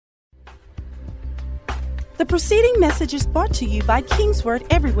The preceding message is brought to you by Kingsword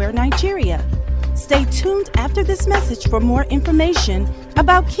Everywhere Nigeria. Stay tuned after this message for more information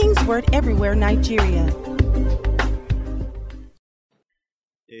about Kingsword Everywhere Nigeria.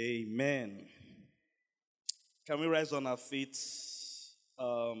 Amen. Can we rise on our feet?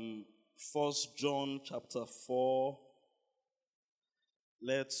 1 John chapter 4.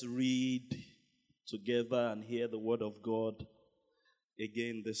 Let's read together and hear the word of God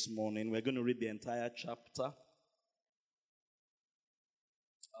again this morning. We're going to read the entire chapter.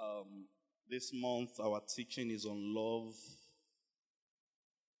 This month, our teaching is on love.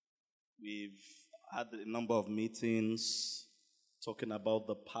 We've had a number of meetings talking about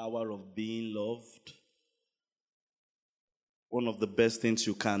the power of being loved. One of the best things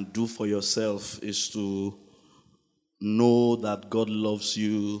you can do for yourself is to know that God loves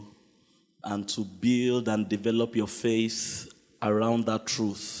you and to build and develop your faith around that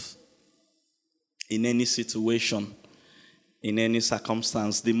truth in any situation, in any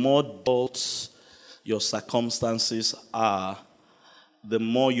circumstance. The more difficult your circumstances are, the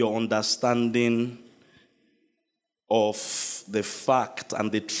more your understanding of the fact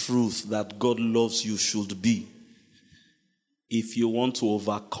and the truth that God loves you should be, if you want to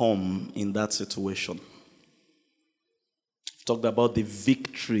overcome in that situation. I've talked about the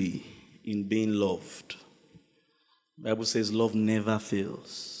victory in being loved. The Bible says love never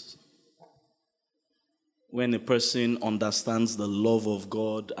fails. When a person understands the love of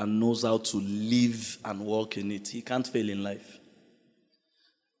God and knows how to live and walk in it, he can't fail in life.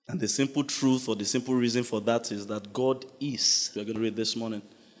 And the simple truth or the simple reason for that is that God is, we're going to read this morning,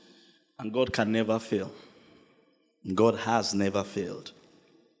 and God can never fail. God has never failed.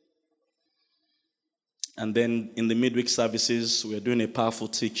 And then in the midweek services, we're doing a powerful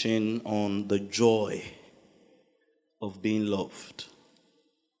teaching on the joy of being loved.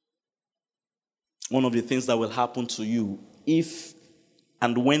 One of the things that will happen to you if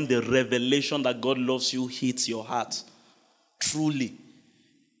and when the revelation that God loves you hits your heart, truly,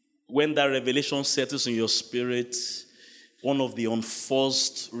 when that revelation settles in your spirit, one of the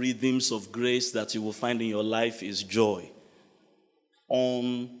unforced rhythms of grace that you will find in your life is joy.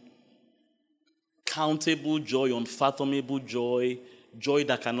 Uncountable joy, unfathomable joy, joy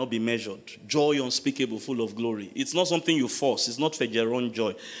that cannot be measured, joy unspeakable, full of glory. It's not something you force. It's not Fejeron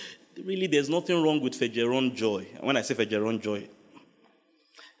joy. Really, there's nothing wrong with Fejeron joy. When I say Fejeron joy,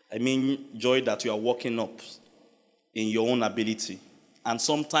 I mean joy that you are walking up in your own ability. And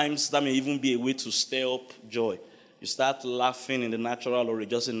sometimes that may even be a way to stir up joy. You start laughing in the natural or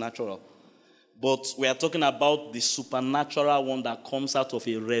rejoicing natural. But we are talking about the supernatural one that comes out of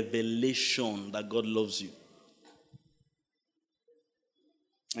a revelation that God loves you.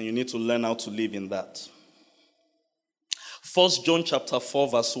 And you need to learn how to live in that. 1 John chapter 4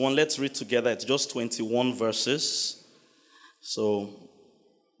 verse 1. Let's read together. It's just 21 verses. So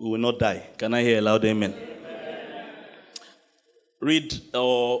we will not die. Can I hear a loud amen? Read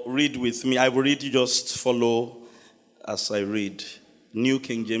with me. I will read, you just follow as I read. New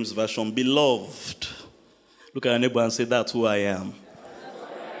King James Version. Beloved. Look at your neighbor and say, that's who I am.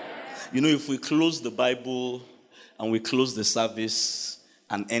 You know, if we close the Bible and we close the service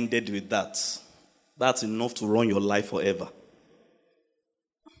and ended with that, that's enough to run your life forever.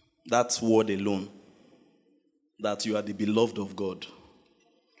 That word alone. That you are the beloved of God.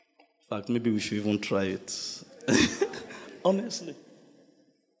 In fact, maybe we should even try it. Honestly.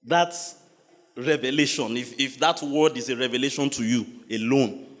 That's revelation. If that word is a revelation to you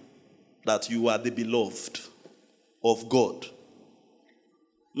alone, that you are the beloved of God.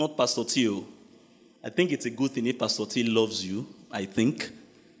 Not Pastor Tio. I think it's a good thing if Pastor T loves you, I think.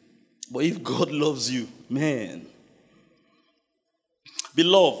 But if God loves you, man.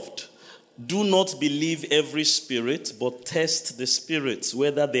 Beloved, do not believe every spirit, but test the spirits,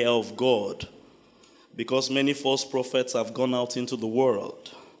 whether they are of God. Because many false prophets have gone out into the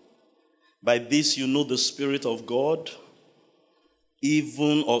world. By this you know the Spirit of God.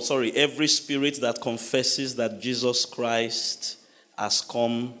 Every spirit that confesses that Jesus Christ has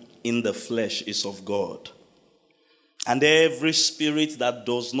come in the flesh is of God. And every spirit that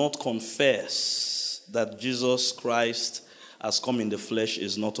does not confess that Jesus Christ has come in the flesh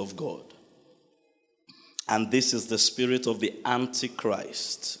is not of God. And this is the spirit of the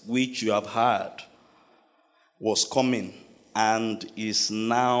Antichrist, which you have heard was coming and is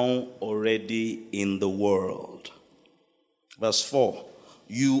now already in the world. Verse 4.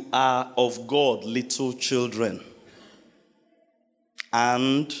 You are of God, little children.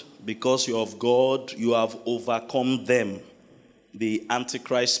 And because you are of God, you have overcome them, the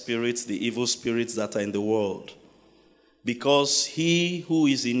Antichrist spirits, the evil spirits that are in the world. Because he who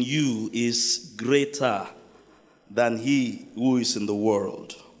is in you is greater than he who is in the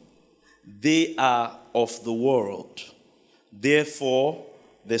world. They are of the world. Therefore,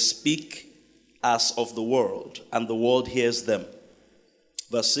 they speak as of the world, and the world hears them.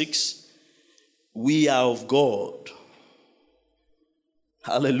 Verse 6, we are of God.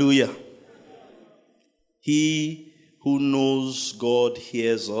 Hallelujah. He who knows God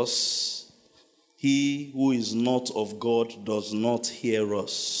hears us. He who is not of God does not hear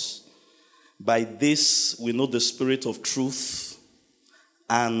us. By this we know the spirit of truth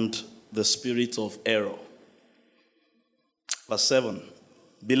and the spirit of error. Verse 7,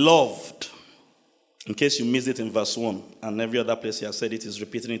 beloved, in case you missed it in verse 1, and every other place he has said it, is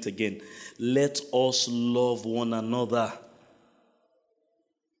repeating it again. Let us love one another.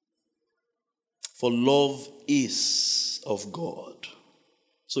 For love is of God.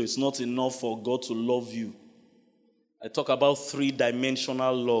 So it's not enough for God to love you. I talk about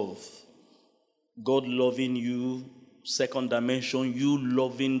three-dimensional love. God loving you. Second dimension, you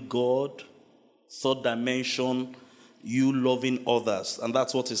loving God. Third dimension, you loving others. And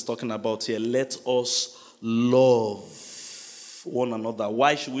that's what he's talking about here. Let us love one another.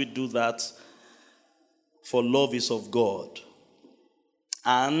 Why should we do that? For love is of God.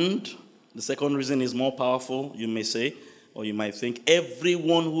 And the second reason is more powerful, you may say, or you might think.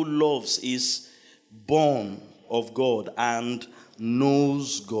 Everyone who loves is born of God and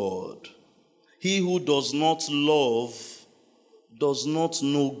knows God. He who does not love does not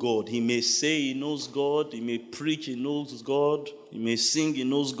know God. He may say he knows God, he may preach he knows God, he may sing he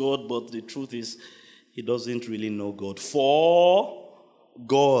knows God, but the truth is he doesn't really know God. For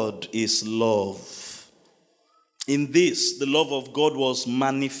God is love. In this, the love of God was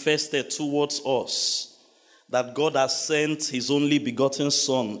manifested towards us, that God has sent his only begotten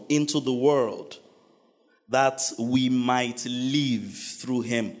Son into the world, that we might live through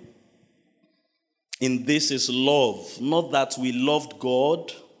him. In this is love, not that we loved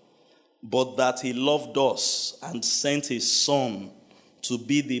God, but that he loved us and sent his Son to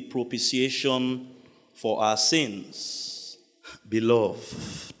be the propitiation for our sins.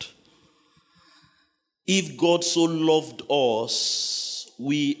 Beloved, if God so loved us,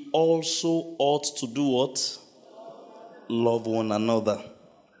 we also ought to do what? Love one another.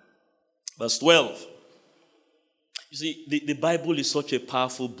 Verse 12. You see, the Bible is such a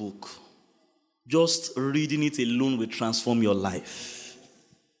powerful book. Just reading it alone will transform your life.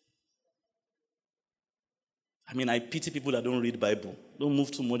 I mean, I pity people that don't read Bible. Don't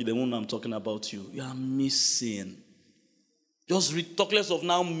move too much, they won't know I'm talking about you. You are missing. Just read, talk less of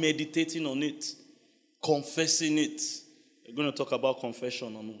now meditating on it, confessing it. We're going to talk about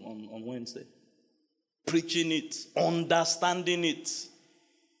confession on Wednesday. Preaching it, understanding it.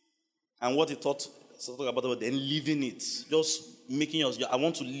 And what he taught about, then living it. Just making us, I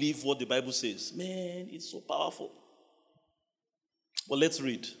want to live what the Bible says. Man, it's so powerful. Well, let's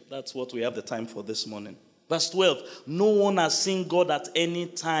read. That's what we have the time for this morning. Verse 12. No one has seen God at any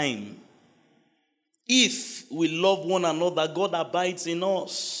time. If we love one another, God abides in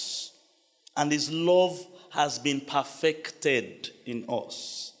us, and his love has been perfected in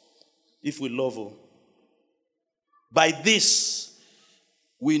us. If we love him. By this,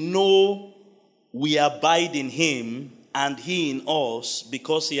 we know we abide in him and he in us,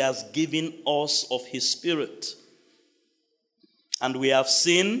 because he has given us of his Spirit. And we have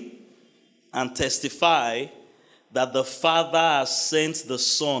seen and testify that the Father has sent the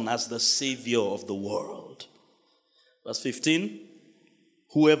Son as the Savior of the world. Verse 15.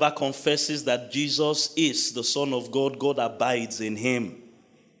 Whoever confesses that Jesus is the Son of God, God abides in him,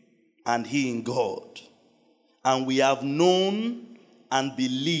 and he in God. And we have known and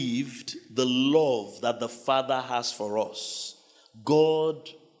believed the love that the Father has for us. God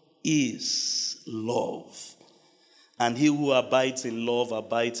is love. And he who abides in love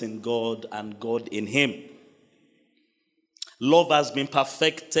abides in God, and God in him. Love has been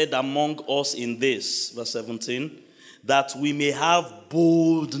perfected among us in this, verse 17, that we may have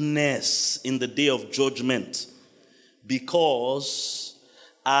boldness in the day of judgment, because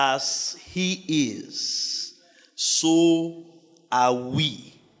as he is, so are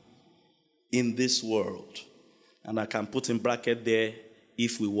we in this world. And I can put in bracket there,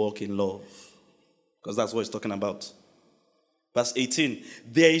 if we walk in love, because that's what he's talking about. Verse 18,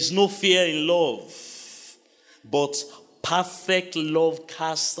 there is no fear in love, but perfect love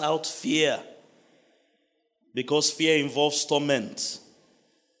casts out fear, because fear involves torment.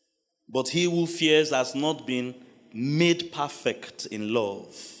 But he who fears has not been made perfect in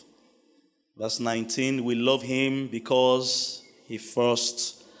love. Verse 19, we love him because he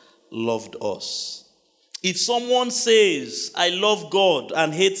first loved us. If someone says, I love God,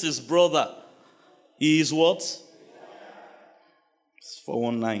 and hates his brother, he is what? It's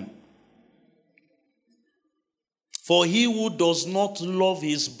 419. For he who does not love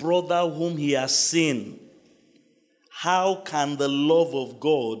his brother whom he has seen, how can the love of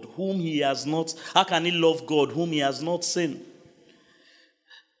God whom he has not, how can he love God whom he has not seen?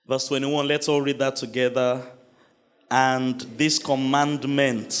 Verse 21, let's all read that together. And this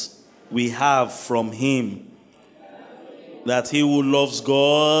commandment we have from him, that he who loves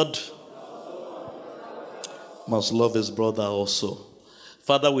God must love his brother also.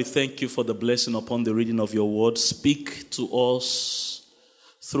 Father, we thank you for the blessing upon the reading of your word. Speak to us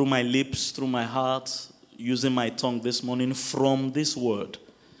through my lips, through my heart, using my tongue this morning from this word.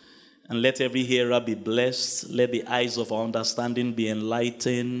 And let every hearer be blessed. Let the eyes of our understanding be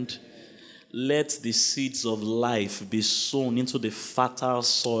enlightened. Let the seeds of life be sown into the fertile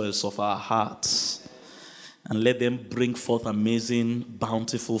soils of our hearts. And let them bring forth amazing,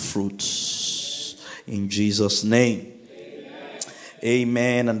 bountiful fruits. In Jesus' name.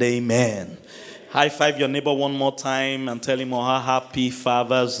 Amen and amen. High five your neighbor one more time and tell him, oh, happy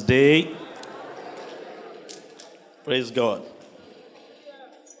Father's Day. Praise God.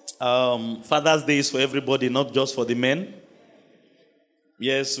 Father's Day is for everybody, not just for the men.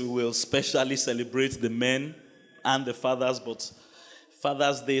 Yes, we will specially celebrate the men and the fathers, but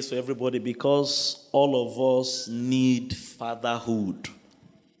Father's Day is for everybody because all of us need fatherhood.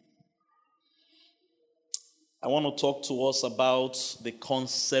 I want to talk to us about the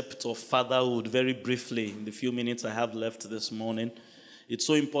concept of fatherhood very briefly in the few minutes I have left this morning. It's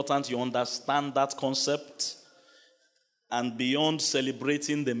so important you understand that concept. And beyond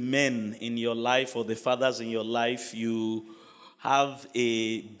celebrating the men in your life or the fathers in your life, you have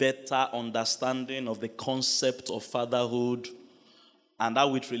a better understanding of the concept of fatherhood and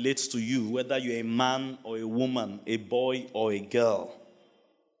how it relates to you, whether you're a man or a woman, a boy or a girl.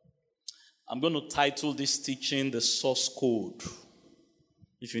 I'm going to title this teaching The Source Code.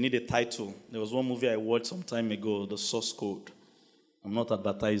 If you need a title, there was one movie I watched some time ago, The Source Code. I'm not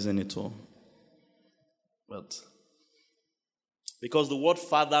advertising it all. But because the word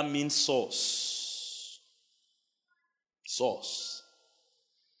father means source. Source.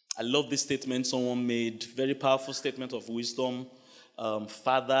 I love this statement someone made. Very powerful statement of wisdom.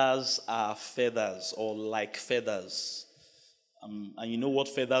 Fathers are feathers or like feathers. And you know what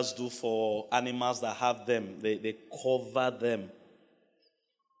feathers do for animals that have them? They cover them.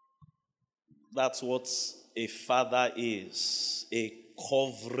 That's what a father is. A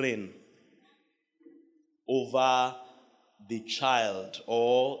covering over the child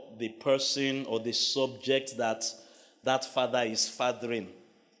or the person or the subject that father is fathering.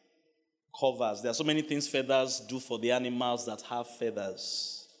 Covers. There are so many things feathers do for the animals that have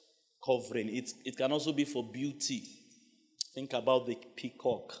feathers. Covering. It can also be for beauty. Think about the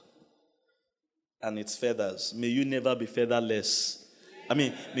peacock and its feathers. May you never be featherless.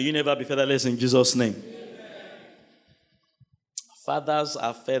 May you never be featherless in Jesus' name. Feathers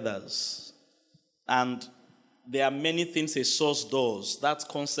are feathers. And there are many things a source does. That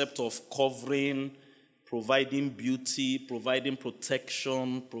concept of covering, providing beauty, providing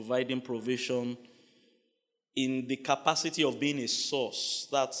protection, providing provision. In the capacity of being a source,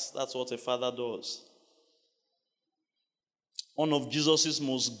 that's what a father does. One of Jesus'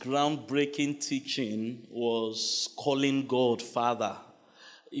 most groundbreaking teaching was calling God Father.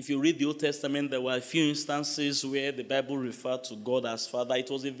 If you read the Old Testament, there were a few instances where the Bible referred to God as Father. It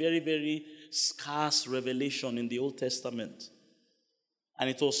was a very, very scarce revelation in the Old Testament. And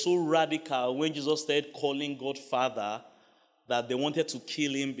it was so radical when Jesus started calling God Father that they wanted to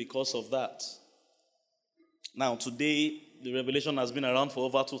kill him because of that. Now, today, the revelation has been around for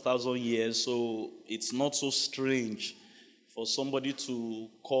over 2,000 years, so it's not so strange for somebody to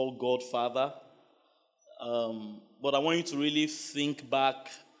call God Father. But I want you to really think back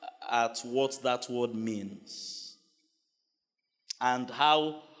at what that word means and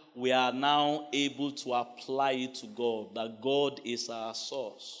how we are now able to apply it to God, that God is our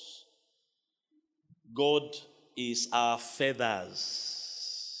source. God is our feathers.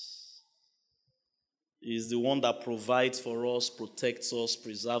 He is the one that provides for us, protects us,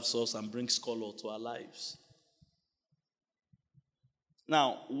 preserves us, and brings color to our lives.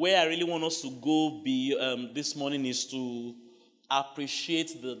 Now, where I really want us to go this morning is to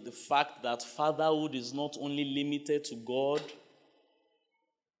appreciate the fact that fatherhood is not only limited to God.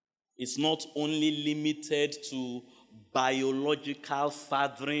 It's not only limited to biological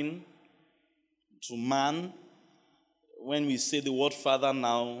fathering to man. When we say the word father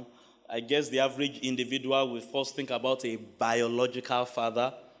now, I guess the average individual will first think about a biological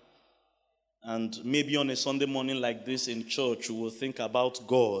father. And maybe on a Sunday morning like this in church, we will think about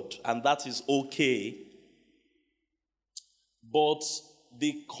God. And that is okay. But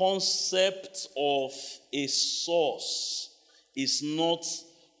the concept of a source is not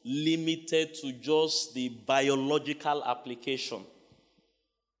limited to just the biological application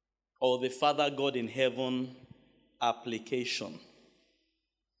or the Father God in heaven application.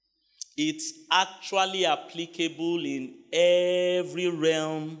 It's actually applicable in every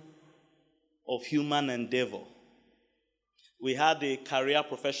realm of human endeavor. We had a career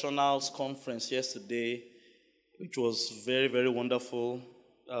professionals conference yesterday, which was very, very wonderful.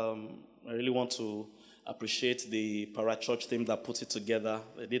 I really want to appreciate the parachurch team that put it together.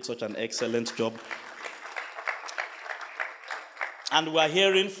 They did such an excellent job. And we're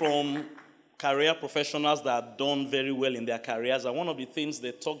hearing from career professionals that have done very well in their careers. And one of the things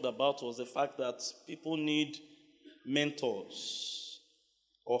they talked about was the fact that people need mentors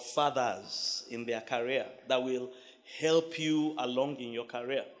or fathers in their career that will help you along in your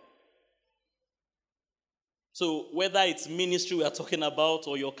career. So whether it's ministry we are talking about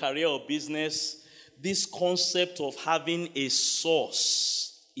or your career or business, this concept of having a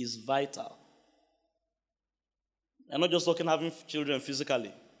source is vital. I'm not just talking having children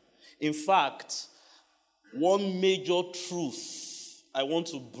physically. In fact, one major truth I want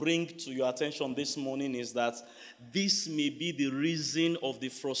to bring to your attention this morning is that this may be the reason of the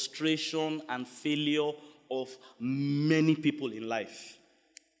frustration and failure of many people in life.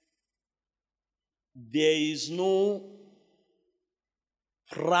 There is no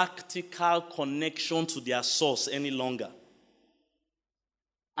practical connection to their source any longer.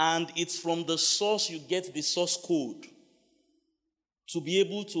 And it's from the source you get the source code to be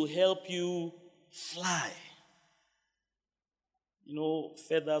able to help you fly. You know,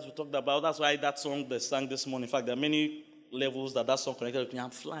 feathers we talked about. That's why that song they sang this morning. In fact, there are many levels that song connected with me. I'm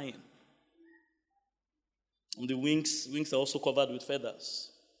flying. And the wings are also covered with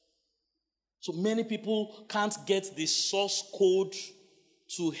feathers. So many people can't get the source code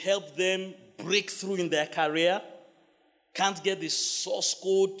to help them break through in their career, can't get the source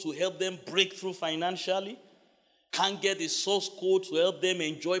code to help them break through financially, can't get the source code to help them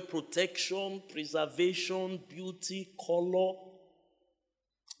enjoy protection, preservation, beauty, color,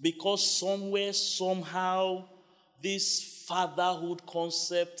 because somewhere, somehow, this fatherhood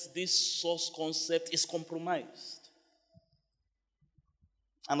concept, this source concept is compromised.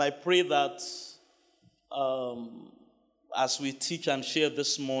 And I pray that as we teach and share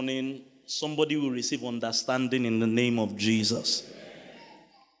this morning, somebody will receive understanding in the name of Jesus.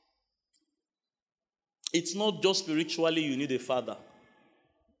 It's not just spiritually you need a father.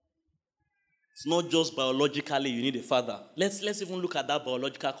 It's not just biologically you need a father. Let's even look at that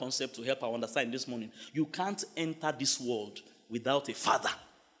biological concept to help our understanding this morning. You can't enter this world without a father.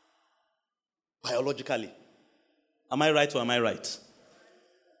 Biologically. Am I right or am I right?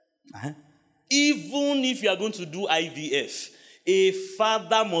 Even if you are going to do IVF, a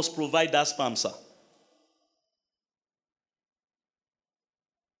father must provide that sperm, sir.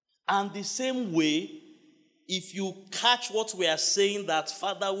 And the same way, if you catch what we are saying, that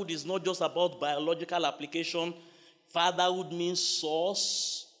fatherhood is not just about biological application, fatherhood means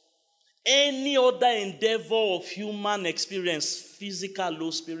source. Any other endeavor of human experience, physical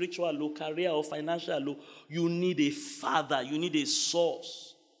or spiritual or career or financial or, you need a father, you need a source.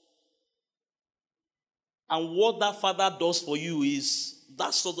 And what that father does for you is,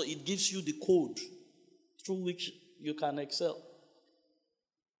 that sort of, it gives you the code through which you can excel.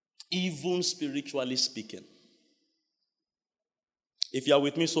 Even spiritually speaking. If you are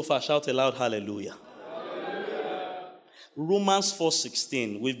with me so far, shout aloud, hallelujah. Hallelujah. Romans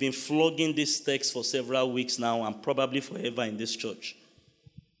 4:16. We've been flogging this text for several weeks now and probably forever in this church.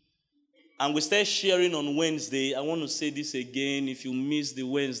 And we start sharing on Wednesday. I want to say this again. If you missed the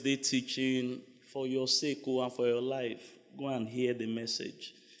Wednesday teaching, for your sake and for your life, go and hear the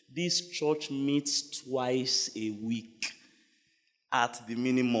message. This church meets twice a week at the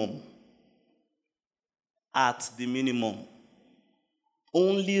minimum. At the minimum.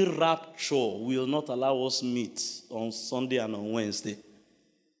 Only Rapture will not allow us meet on Sunday and on Wednesday.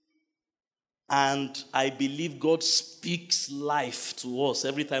 And I believe God speaks life to us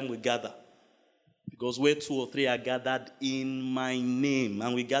every time we gather. Because where 2 or 3 are gathered in my name,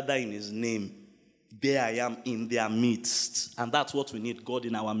 and we gather in his name, there I am in their midst. And that's what we need, God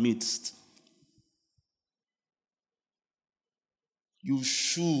in our midst. You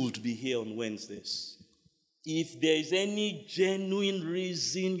should be here on Wednesdays. If there is any genuine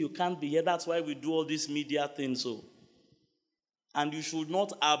reason you can't be here, that's why we do all these media things. So. And you should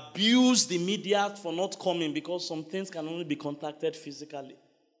not abuse the media for not coming, because some things can only be contacted physically.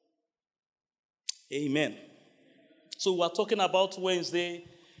 Amen. So we're talking about Wednesday.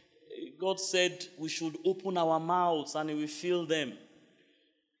 God said we should open our mouths and he will fill them.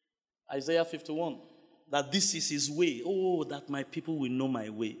 Isaiah 51. That this is his way. Oh, that my people will know my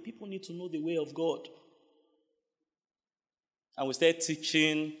way. People need to know the way of God. And we start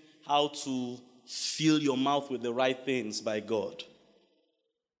teaching how to fill your mouth with the right things by God.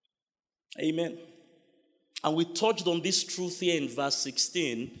 Amen. And we touched on this truth here in verse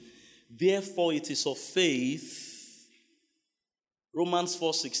 16. Therefore it is of faith, Romans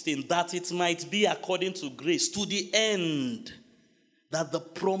 4:16, that it might be according to grace, to the end that the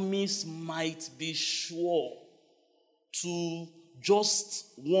promise might be sure to just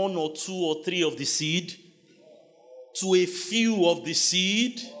one or two or three of the seed, to a few of the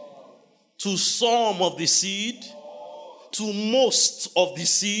seed, to some of the seed, to most of the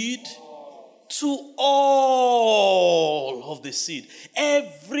seed, to all of the seed.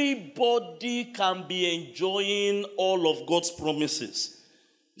 Everybody can be enjoying all of God's promises.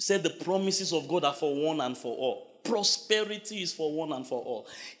 He said the promises of God are for one and for all. Prosperity is for one and for all.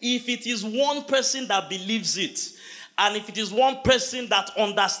 If it is one person that believes it, and if it is one person that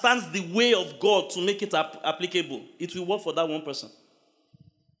understands the way of God to make it applicable, it will work for that one person.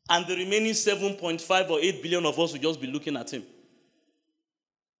 And the remaining 7.5 or 8 billion of us will just be looking at him.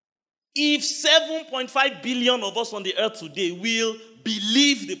 If 7.5 billion of us on the earth today will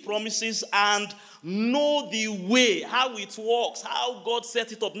believe the promises and know the way, how it works, how God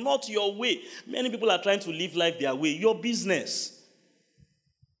set it up, not your way. Many people are trying to live life their way. Your business.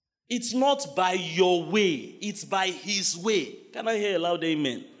 It's not by your way, it's by his way. Can I hear a loud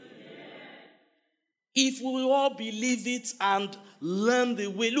amen? Amen. If we will all believe it and learn the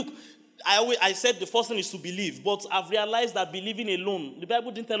way. Look, I said the first thing is to believe, but I've realized that believing alone, the Bible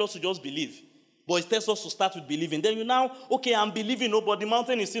didn't tell us to just believe, but it tells us to start with believing. Then you now, okay, I'm believing, but the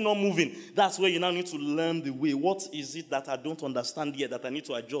mountain is still not moving. That's where you now need to learn the way. What is it that I don't understand yet that I need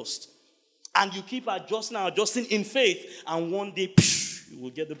to adjust? And you keep adjusting in faith, and one day, you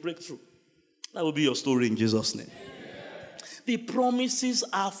will get the breakthrough. That will be your story in Jesus' name. The promises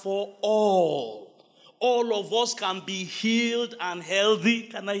are for all. All of us can be healed and healthy.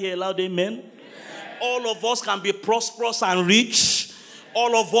 Can I hear a loud amen? Amen? All of us can be prosperous and rich.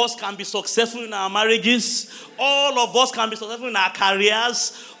 All of us can be successful in our marriages. All of us can be successful in our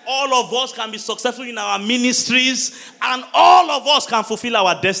careers. All of us can be successful in our ministries. And all of us can fulfill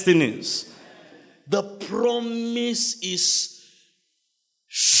our destinies. The promise is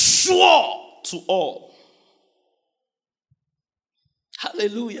sure to all.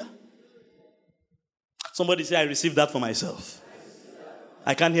 Hallelujah. Somebody say, I received that for myself.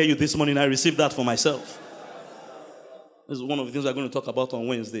 I can't hear you this morning. I received that for myself. This is one of the things we're going to talk about on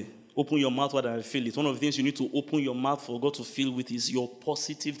Wednesday. Open your mouth while I feel it. One of the things you need to open your mouth for God to fill with is your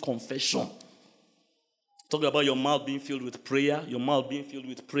positive confession. Talk about your mouth being filled with prayer, your mouth being filled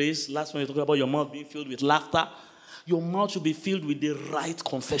with praise. Last one, you talked about your mouth being filled with laughter. Your mouth should be filled with the right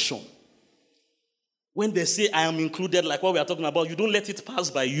confession. When they say, I am included, like what we are talking about, you don't let it pass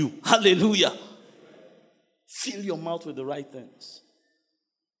by you. Hallelujah. Fill your mouth with the right things.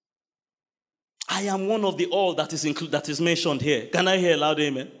 I am one of the all that is mentioned here. Can I hear a loud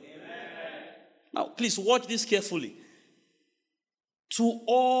amen? Amen? Now, please watch this carefully. To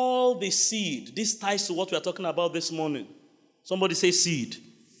all the seed. This ties to what we are talking about this morning. Somebody say seed.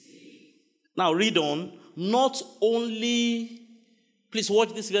 Now read on. Not only, please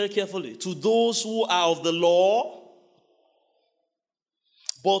watch this very carefully. To those who are of the law,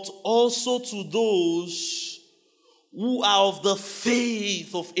 but also to those who are of the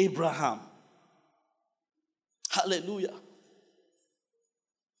faith of Abraham. Hallelujah.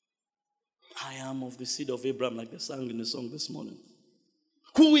 I am of the seed of Abraham, like they sang in the song this morning.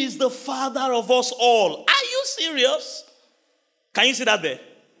 Who is the father of us all? Are you serious? Can you see that there?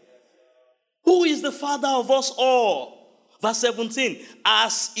 Who is the father of us all? Verse 17.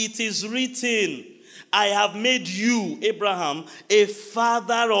 As it is written, I have made you, Abraham, a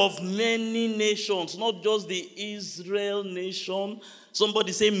father of many nations. Not just the Israel nation.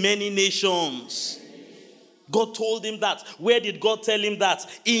 Somebody say many nations. God told him that. Where did God tell him that?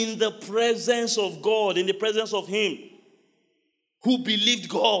 In the presence of God, in the presence of him who believed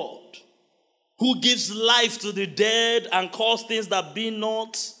God, who gives life to the dead and calls things that be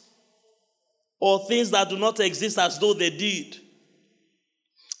not, or things that do not exist as though they did.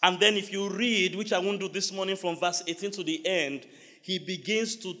 And then if you read, which I won't do this morning, from verse 18 to the end, he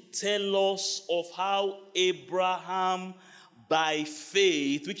begins to tell us of how Abraham, by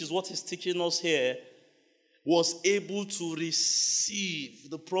faith, which is what he's teaching us here, was able to receive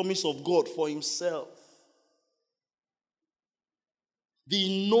the promise of God for himself.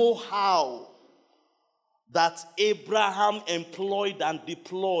 The know-how, that Abraham employed and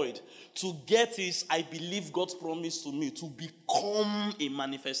deployed to get his, I believe God's promise to me, to become a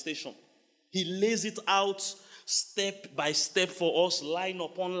manifestation. He lays it out step by step for us, line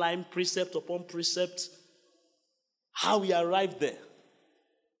upon line, precept upon precept, how we arrived there.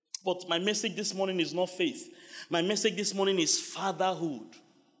 But my message this morning is not faith. My message this morning is fatherhood.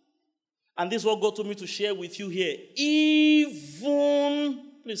 And this is what God told me to share with you here.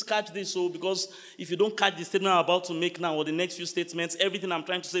 Even, please catch this, because if you don't catch the statement I'm about to make now or the next few statements, everything I'm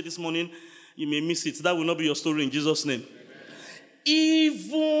trying to say this morning, you may miss it. That will not be your story in Jesus' name.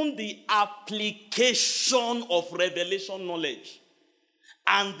 Even the application of revelation knowledge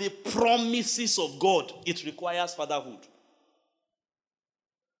and the promises of God, it requires fatherhood.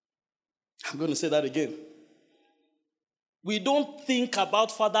 I'm going to say that again. We don't think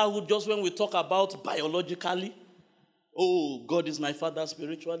about fatherhood just when we talk about biologically. Oh, God is my father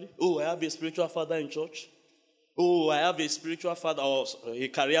spiritually. Oh, I have a spiritual father in church. Oh, I have a spiritual father or a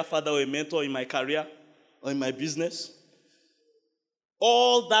career father or a mentor in my career or in my business.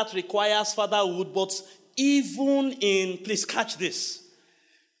 All that requires fatherhood, but even in, please catch this,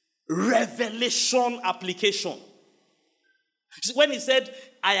 revelation application. When he said,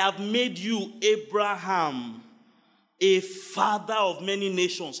 I have made you Abraham, a father of many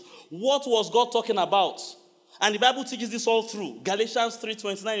nations, what was God talking about? And the Bible teaches this all through. Galatians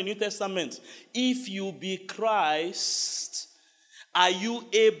 3:29 in the New Testament. If you be Christ, are you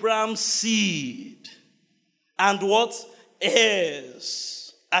Abraham's seed? And what?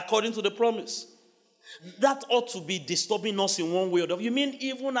 Heirs, according to the promise. That ought to be disturbing us in one way or another. You mean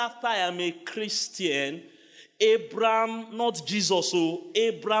even after I am a Christian, Abraham, not Jesus, so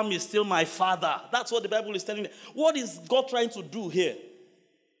Abraham is still my father? That's what the Bible is telling me. What is God trying to do here?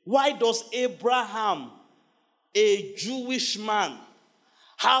 Why does Abraham, a Jewish man,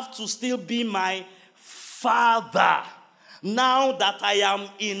 have to still be my father now that I am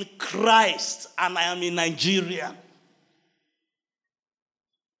in Christ and I am in Nigeria?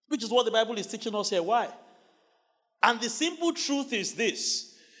 Which is what the Bible is teaching us here. Why? And the simple truth is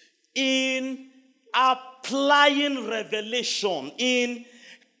this. In applying revelation, in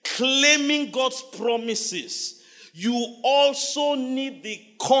claiming God's promises, you also need the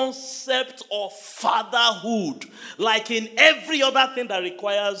concept of fatherhood. Like in every other thing that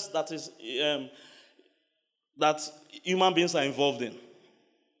requires, that human beings are involved in.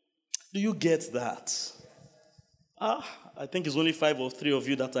 Do you get that? I think it's only 5 or 3 of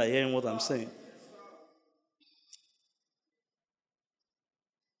you that are hearing what I'm saying.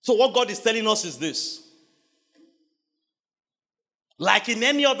 So what God is telling us is this. Like in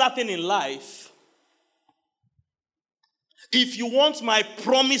any other thing in life, if you want my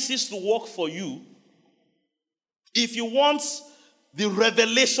promises to work for you, if you want the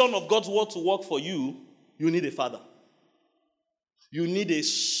revelation of God's word to work for you, you need a father. You need a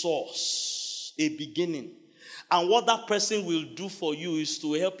source, a beginning. And what that person will do for you is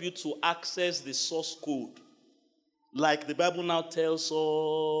to help you to access the source code. Like the Bible now tells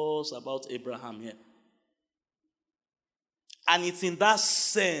us about Abraham here. And it's in that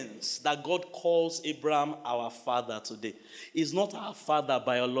sense that God calls Abraham our father today. He's not our father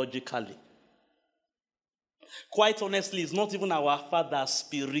biologically. Quite honestly, he's not even our father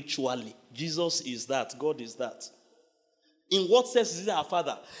spiritually. Jesus is that. God is that. In what sense is he our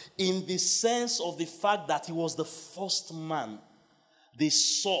father? In the sense of the fact that he was the first man, the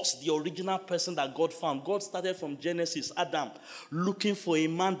source, the original person that God found. God started from Genesis, Adam, looking for a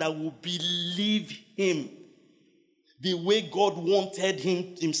man that would believe him the way God wanted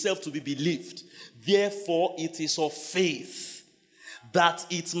himself to be believed. Therefore, it is of faith that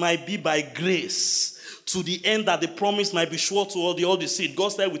it might be by grace, to the end that the promise might be sure to all the seed. God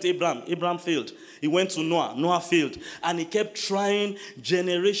started with Abraham. Abraham failed. He went to Noah. Noah failed. And he kept trying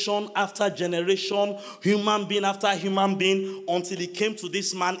generation after generation, human being after human being, until he came to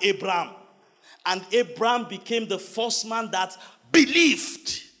this man, Abraham. And Abraham became the first man that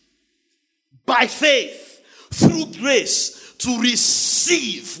believed by faith, through grace, to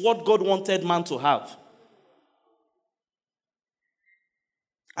receive what God wanted man to have.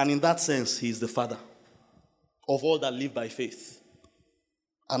 And in that sense, he is the father of all that live by faith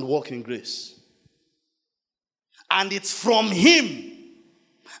and walk in grace. And it's from him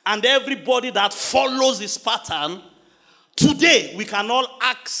and everybody that follows his pattern, today we can all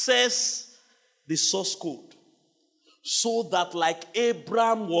access the source code. So that like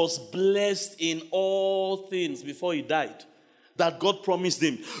Abraham was blessed in all things before he died, that God promised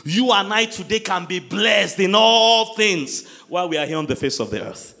him, you and I today can be blessed in all things while we are here on the face of the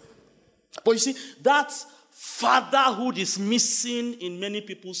earth. But you see, that fatherhood is missing in many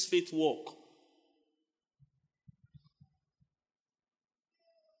people's faith walk.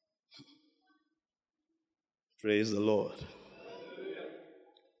 Praise the Lord.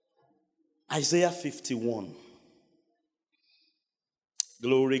 Isaiah 51.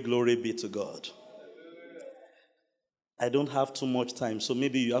 Glory, glory be to God. I don't have too much time, so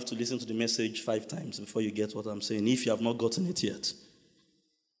maybe you have to listen to the message 5 times before you get what I'm saying, if you have not gotten it yet.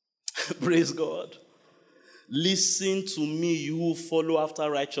 Praise God. Listen to me, you who follow after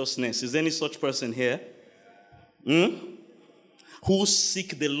righteousness. Is there any such person here? Who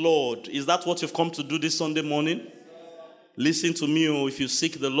seek the Lord? Is that what you've come to do this Sunday morning? Listen to me, if you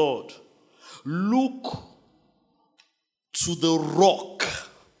seek the Lord. Look to the rock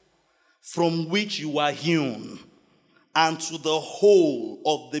from which you are hewn, and to the hole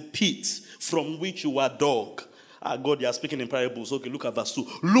of the pit from which you are dug. God, you are speaking in parables. Okay, look at verse 2.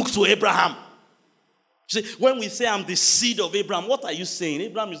 Look to Abraham. See, when we say I'm the seed of Abraham, what are you saying?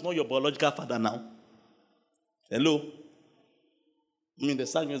 Abraham is not your biological father now. Hello? I mean, the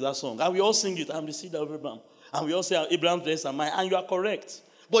song is that song. And we all sing it, I'm the seed of Abraham. And we all say, Abraham's blessed am I. And you are correct.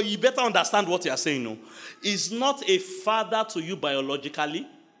 But you better understand what you are saying, no? It's not a father to you biologically.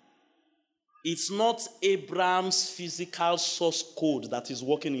 It's not Abraham's physical source code that is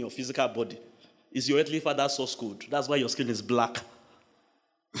working in your physical body. It's your earthly father's source code. That's why your skin is black.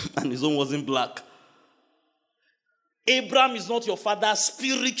 And his own wasn't black. Abraham is not your father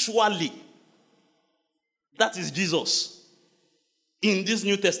spiritually. That is Jesus. In this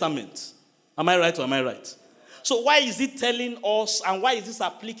New Testament. Am I right or am I right? So why is it telling us, and why is this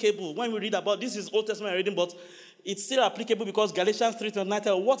applicable? When we read about, this is Old Testament reading, but it's still applicable because Galatians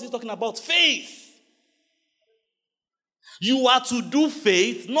 3:29, what is talking about? Faith. You are to do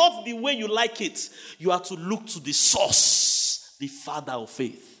faith, not the way you like it. You are to look to the source, the father of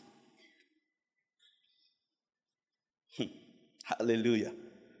faith. Hallelujah.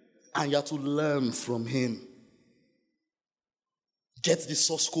 And you have to learn from him. Get the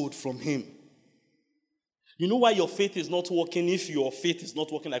source code from him. You know why your faith is not working if your faith is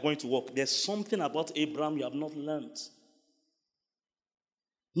not working like going to work? There's something about Abraham you have not learned.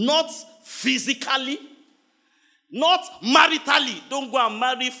 Not physically, not maritally. Don't go and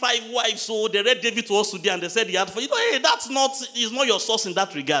marry 5 wives. So they read David to us today and they said he had 4. Hey, that's not, it's not your source in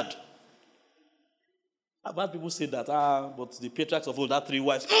that regard. I've heard people say that, but the patriarchs of old had 3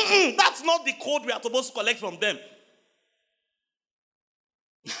 wives. That's not the code we are supposed to collect from them.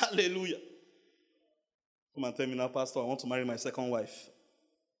 Hallelujah. Come and tell me now, Pastor, I want to marry my second wife.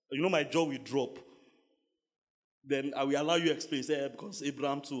 You know my jaw will drop. Then I will allow you to explain. Say, because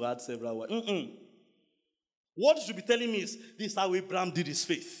Abraham too had several wives. What you should be telling me is, this is how Abraham did his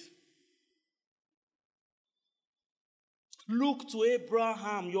faith. Look to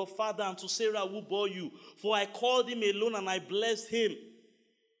Abraham, your father, and to Sarah who bore you. For I called him alone and I blessed him.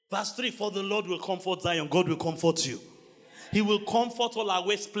 Verse 3, for the Lord will comfort Zion. God will comfort you. He will comfort all our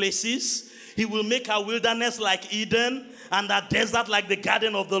waste places. He will make our wilderness like Eden and our desert like the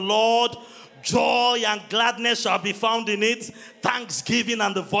garden of the Lord. Joy and gladness shall be found in it. Thanksgiving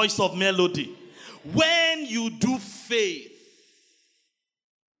and the voice of melody. When you do faith,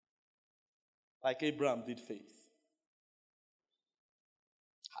 like Abraham did faith.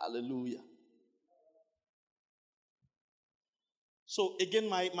 Hallelujah. So again,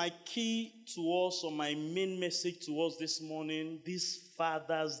 my key to us, or my main message to us this morning, this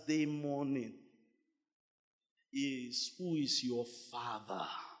Father's Day morning, is, who is your Father?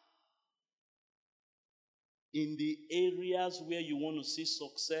 In the areas where you want to see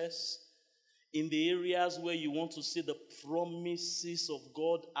success, in the areas where you want to see the promises of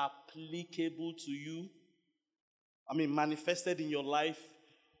God applicable to you, manifested in your life,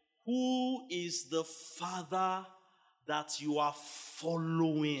 who is the Father that you are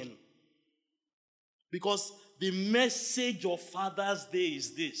following? Because the message of Father's Day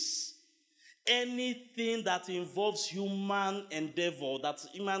is this: anything that involves human endeavor, that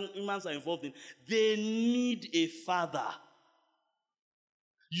humans are involved in, they need a father.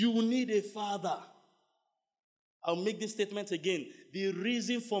 You need a father. I'll make this statement again. The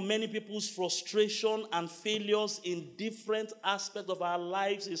reason for many people's frustration and failures in different aspects of our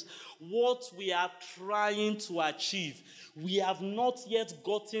lives is what we are trying to achieve. We have not yet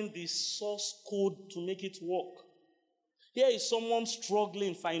gotten the source code to make it work. Here is someone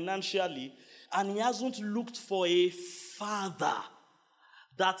struggling financially, and he hasn't looked for a father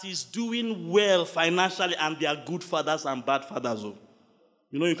that is doing well financially, and there are good fathers and bad fathers.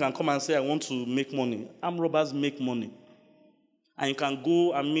 You know, you can come and say, I want to make money. Armed robbers make money. And you can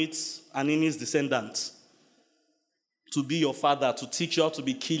go and meet Anini's descendants to be your father, to teach you how to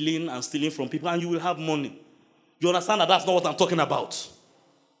be killing and stealing from people, and you will have money. You understand that that's not what I'm talking about?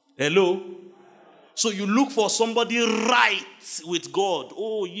 Hello? So you look for somebody right with God.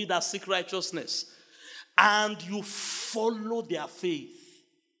 Oh, ye that seek righteousness. and you follow their faith.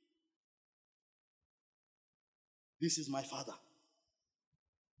 This is my Father.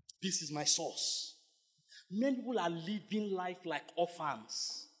 This is my source. Many people are living life like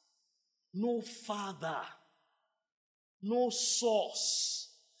orphans. No father, no source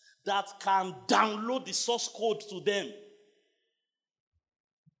that can download the source code to them.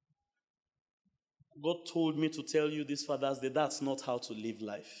 God told me to tell you this, Father's Day, that's not how to live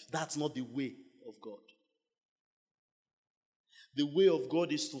life. That's not the way of God. The way of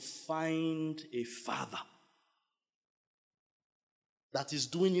God is to find a father that is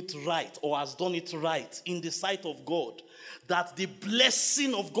doing it right or has done it right in the sight of God, that the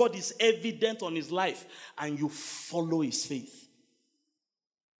blessing of God is evident on his life, and you follow his faith.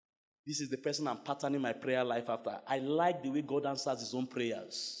 This is the person I'm patterning my prayer life after. I like the way God answers his own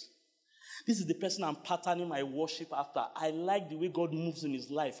prayers. This is the person I'm patterning my worship after. I like the way God moves in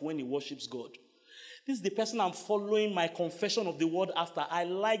his life when he worships God. This is the person I'm following my confession of the word after. I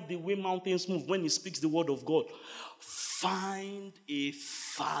like the way mountains move when he speaks the word of God. Find a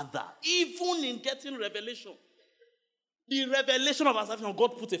father. Even in getting revelation. The revelation of our salvation,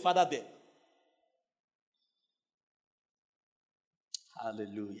 God put a father there.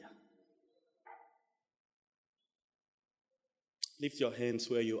 Hallelujah. Lift your hands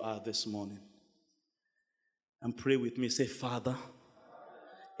where you are this morning and pray with me. Say, Father,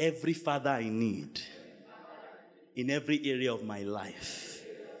 every father I need in every area of my life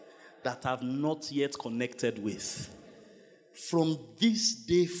that I've not yet connected with, from this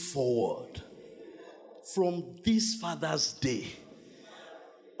day forward, from this Father's Day,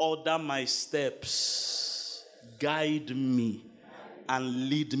 order my steps, guide me, and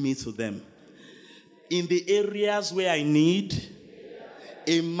lead me to them. In the areas where I need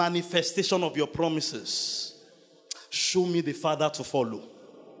a manifestation of your promises, show me the Father to follow.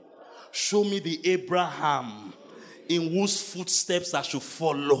 Show me the Abraham in whose footsteps I should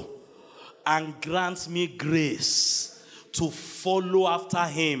follow, and grant me grace to follow after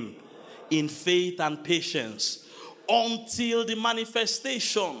him in faith and patience until the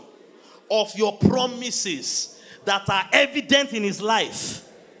manifestation of your promises that are evident in his life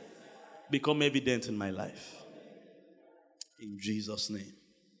become evident in my life. In Jesus' name.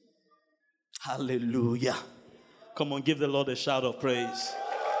 Hallelujah. Come on, give the Lord a shout of praise.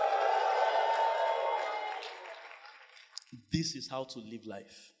 This is how to live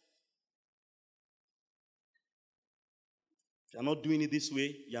life. If you're not doing it this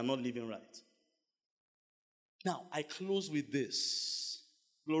way, you're not living right. Now, I close with this.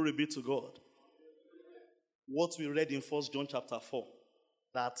 Glory be to God. What we read in 1 John chapter 4,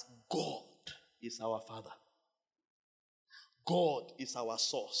 that God is our Father. God is our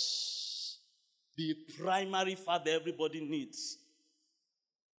source. The primary Father everybody needs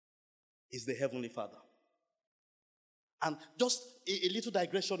is the Heavenly Father. And just a little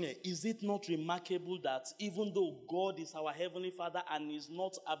digression here. Is it not remarkable that even though God is our Heavenly Father and is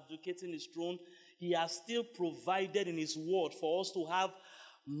not abdicating his throne, he has still provided in his word for us to have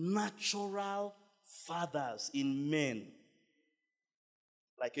natural fathers in men,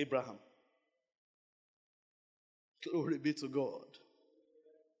 like Abraham. Glory be to God.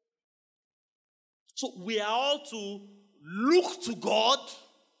 So we are all to look to God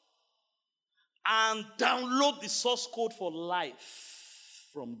and download the source code for life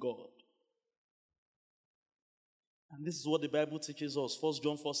from God. And this is what the Bible teaches us. 1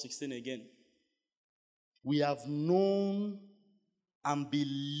 John 4:16 again. We have known and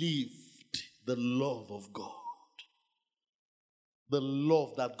believed the love of God. The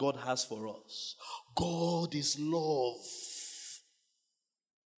love that God has for us. God is love.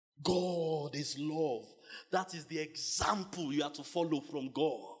 God is love. That is the example you have to follow from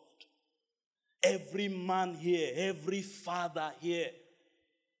God. Every man here, every father here,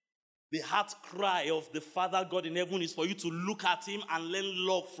 the heart cry of the Father God in heaven is for you to look at him and learn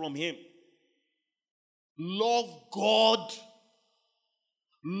love from him. Love God.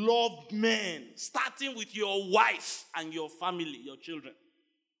 Love men. Starting with your wife and your family, your children.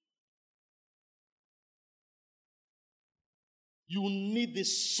 You need the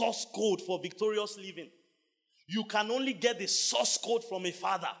source code for victorious living. You can only get the source code from a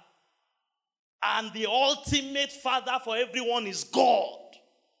father. And the ultimate father for everyone is God.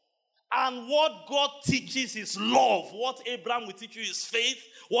 And what God teaches is love. What Abraham will teach you is faith.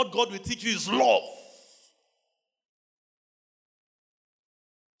 What God will teach you is love.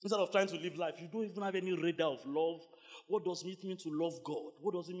 Instead of trying to live life, you don't even have any radar of love. What does it mean to love God?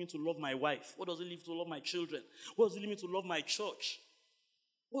 What does it mean to love my wife? What does it mean to love my children? What does it mean to love my church?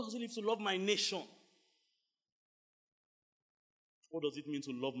 What does it mean to love my nation? What does it mean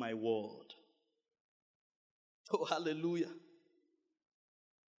to love my world? Oh, hallelujah.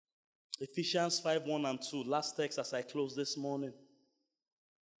 Ephesians 5:1 and 2. Last text as I close this morning.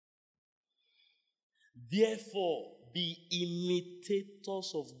 Therefore, be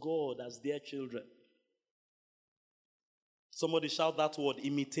imitators of God as their children. Somebody shout that word,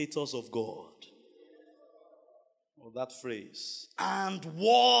 imitators of God. Or that phrase. And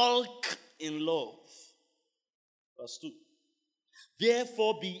walk in love. Verse 2.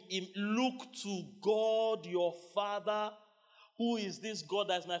 Therefore, look to God your Father. Who is this God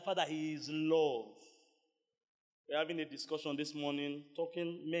that is my Father? He is love. We're having a discussion this morning,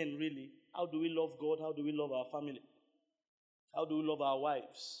 talking men really. How do we love God? How do we love our family? How do we love our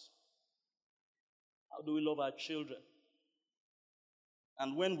wives? How do we love our children?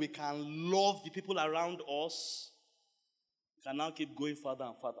 And when we can love the people around us, we can now keep going further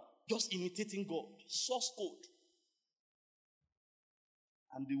and further. Just imitating God. Source code.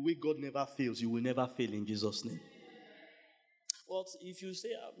 And the way God never fails, you will never fail in Jesus' name. But if you say,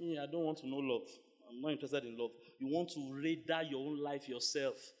 I don't want to know love, I'm not interested in love, you want to radar your own life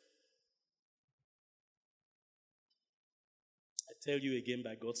yourself, I tell you again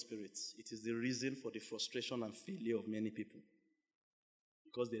by God's Spirit, it is the reason for the frustration and failure of many people.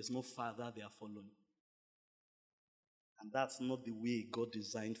 Because there's no Father they are following. And that's not the way God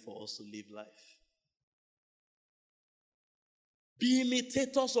designed for us to live life. Be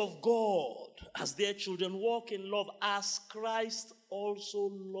imitators of God as their children. Walk in love as Christ also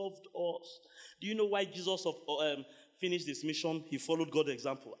loved us. Do you know why Jesus finished this mission? He followed God's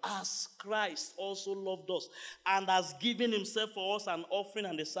example. As Christ also loved us and has given himself for us an offering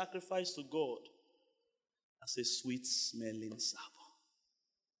and a sacrifice to God as a sweet smelling savour.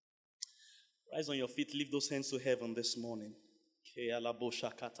 Rise on your feet. Lift those hands to heaven this morning.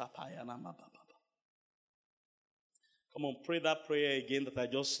 Come on, pray that prayer again that I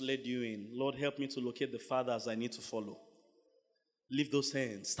just led you in. Lord, help me to locate the fathers I need to follow. Lift those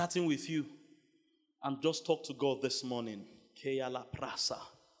hands, starting with you. And just talk to God this morning. I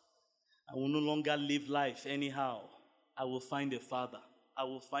will no longer live life anyhow. I will find a father. I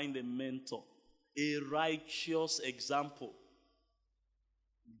will find a mentor. A righteous example.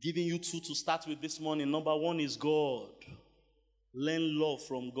 Giving you two to start with this morning. Number one is God. Learn love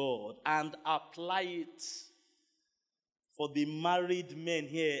from God and apply it. For the married men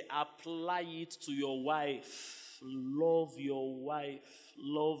here, apply it to your wife. Love your wife.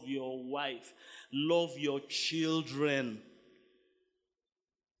 Love your wife. Love your children.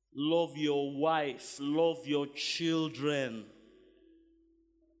 Love your wife. Love your children.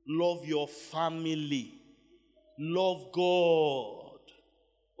 Love your family. Love God.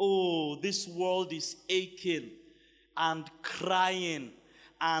 Oh, this world is aching and crying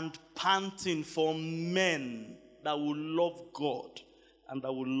and panting for men that will love God and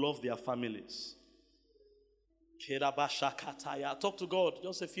that will love their families. Talk to God.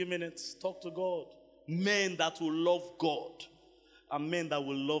 Just a few minutes. Talk to God. Men that will love God and men that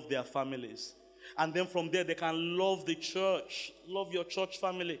will love their families. And then from there, they can love the church. Love your church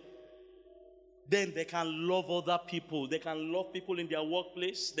family. Then they can love other people. They can love people in their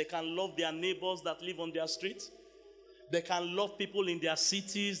workplace. They can love their neighbors that live on their street. They can love people in their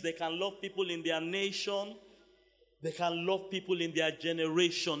cities. They can love people in their nation. They can love people in their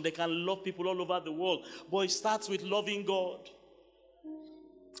generation. They can love people all over the world. But it starts with loving God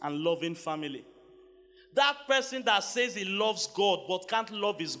and loving family. That person that says he loves God but can't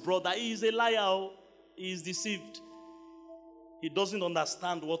love his brother, he is a liar. He is deceived. He doesn't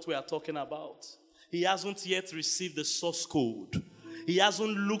understand what we are talking about. He hasn't yet received the source code. He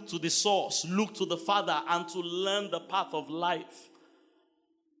hasn't looked to the source, looked to the Father, and to learn the path of life.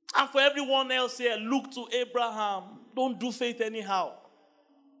 And for everyone else here, look to Abraham. Don't do faith anyhow.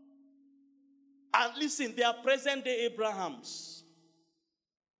 And listen, they are present-day Abrahams.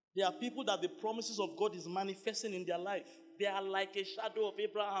 They are people that the promises of God is manifesting in their life. They are like a shadow of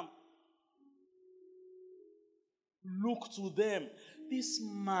Abraham. Look to them. This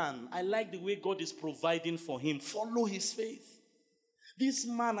man, I like the way God is providing for him. Follow his faith. This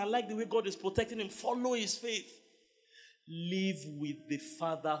man, I like the way God is protecting him. Follow his faith. Live with the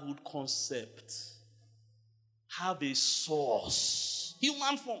fatherhood concept. Have a source.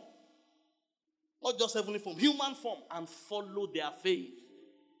 Human form. Not just heavenly form. Human form. And follow their faith.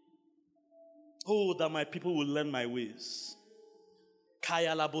 Oh, that my people will learn my ways. Come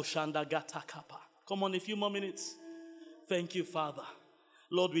on, a few more minutes. Thank you, Father.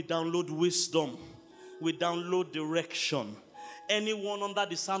 Lord, we download wisdom. We download direction. Anyone under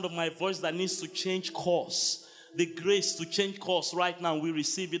the sound of my voice that needs to change course, the grace to change course right now, we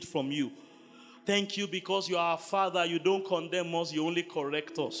receive it from you. Thank you because you are our Father. You don't condemn us. You only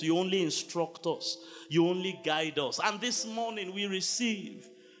correct us. You only instruct us. You only guide us. And this morning we receive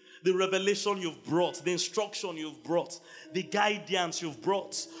the revelation you've brought, the instruction you've brought, the guidance you've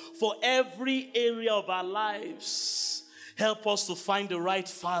brought for every area of our lives. Help us to find the right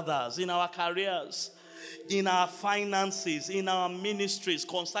fathers in our careers, in our finances, in our ministries,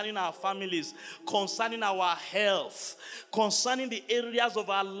 concerning our families, concerning our health, concerning the areas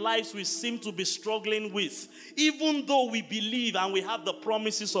of our lives we seem to be struggling with, even though we believe and we have the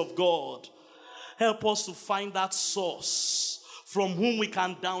promises of God. Help us to find that source from whom we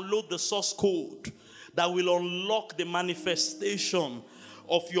can download the source code that will unlock the manifestation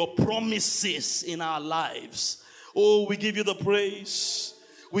of your promises in our lives. Oh, we give you the praise.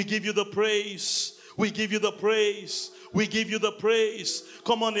 We give you the praise. We give you the praise. We give you the praise.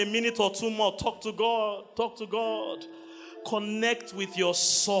 Come on, a minute or two more. Talk to God. Talk to God. Connect with your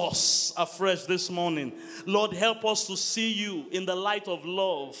source afresh this morning. Lord, help us to see you in the light of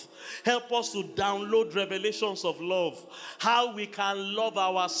love. Help us to download revelations of love. How we can love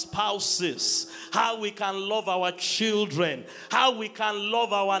our spouses. How we can love our children. How we can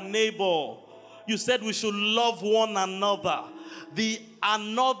love our neighbor. You said we should love one another. The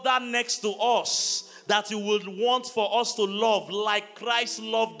another next to us that you would want for us to love like Christ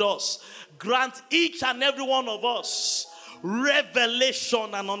loved us. Grant each and every one of us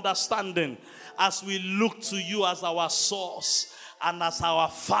revelation and understanding as we look to you as our source and as our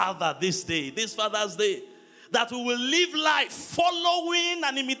Father this day, this Father's Day, that we will live life following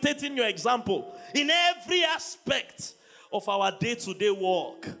and imitating your example in every aspect of our day-to-day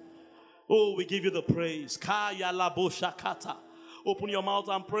walk. Oh, we give you the praise. Kaya labo shakata. Open your mouth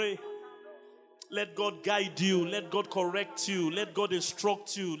and pray. Let God guide you. Let God correct you. Let God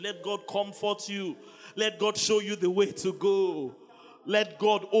instruct you. Let God comfort you. Let God show you the way to go. Let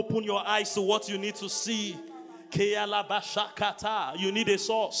God open your eyes to what you need to see. You need a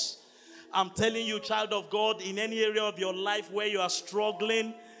source. I'm telling you, child of God, in any area of your life where you are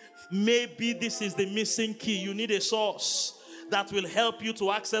struggling, maybe this is the missing key. You need a source that will help you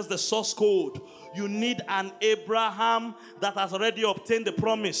to access the source code. You need an Abraham that has already obtained the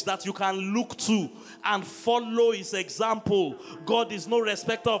promise that you can look to and follow his example. God is no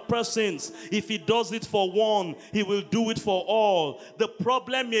respecter of persons. If he does it for one, he will do it for all. The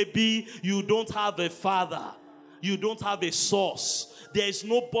problem may be you don't have a father. You don't have a source. There is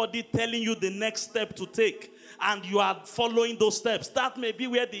nobody telling you the next step to take, and you are following those steps. That may be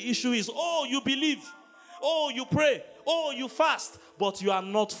where the issue is. Oh, you believe. Oh, you pray. Oh, you fast. But you are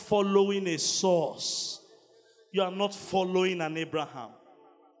not following a source. You are not following an Abraham.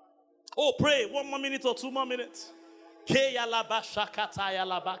 Oh, pray. 1 more minute or 2 more minutes.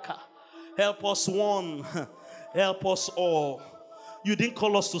 Help us one. Help us all. You didn't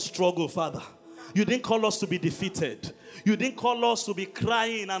call us to struggle, Father. You didn't call us to be defeated. You didn't call us to be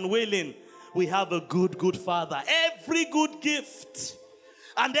crying and wailing. We have a good, good Father. Every good gift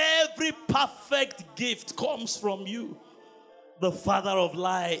and every perfect gift comes from you, the Father of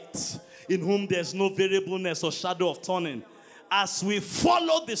light, in whom there's no variableness or shadow of turning. As we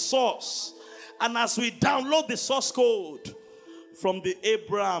follow the source and as we download the source code from the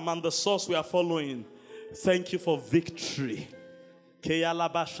Abraham and the source we are following, thank you for victory.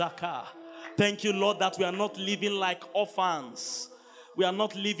 Thank you, Lord, that we are not living like orphans. We are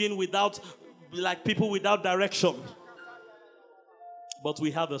not living like people without direction. But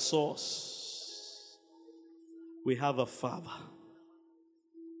we have a source. We have a Father.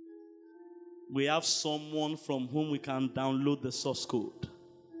 We have someone from whom we can download the source code.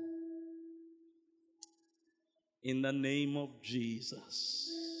 In the name of Jesus.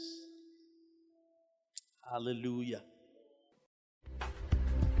 Hallelujah.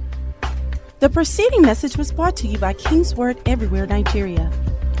 The preceding message was brought to you by King's Word Everywhere, Nigeria.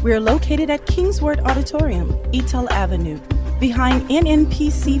 We are located at King's Word Auditorium, Etel Avenue, behind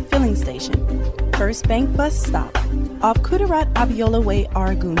NNPC Filling Station, First Bank Bus Stop, off Kudirat Abiola Way,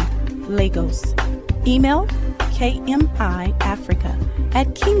 Oregun, Lagos. Email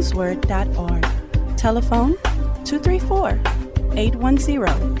kmiafrica@kingsword.org. Telephone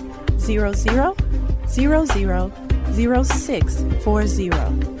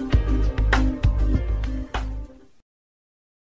 234-810-00000640.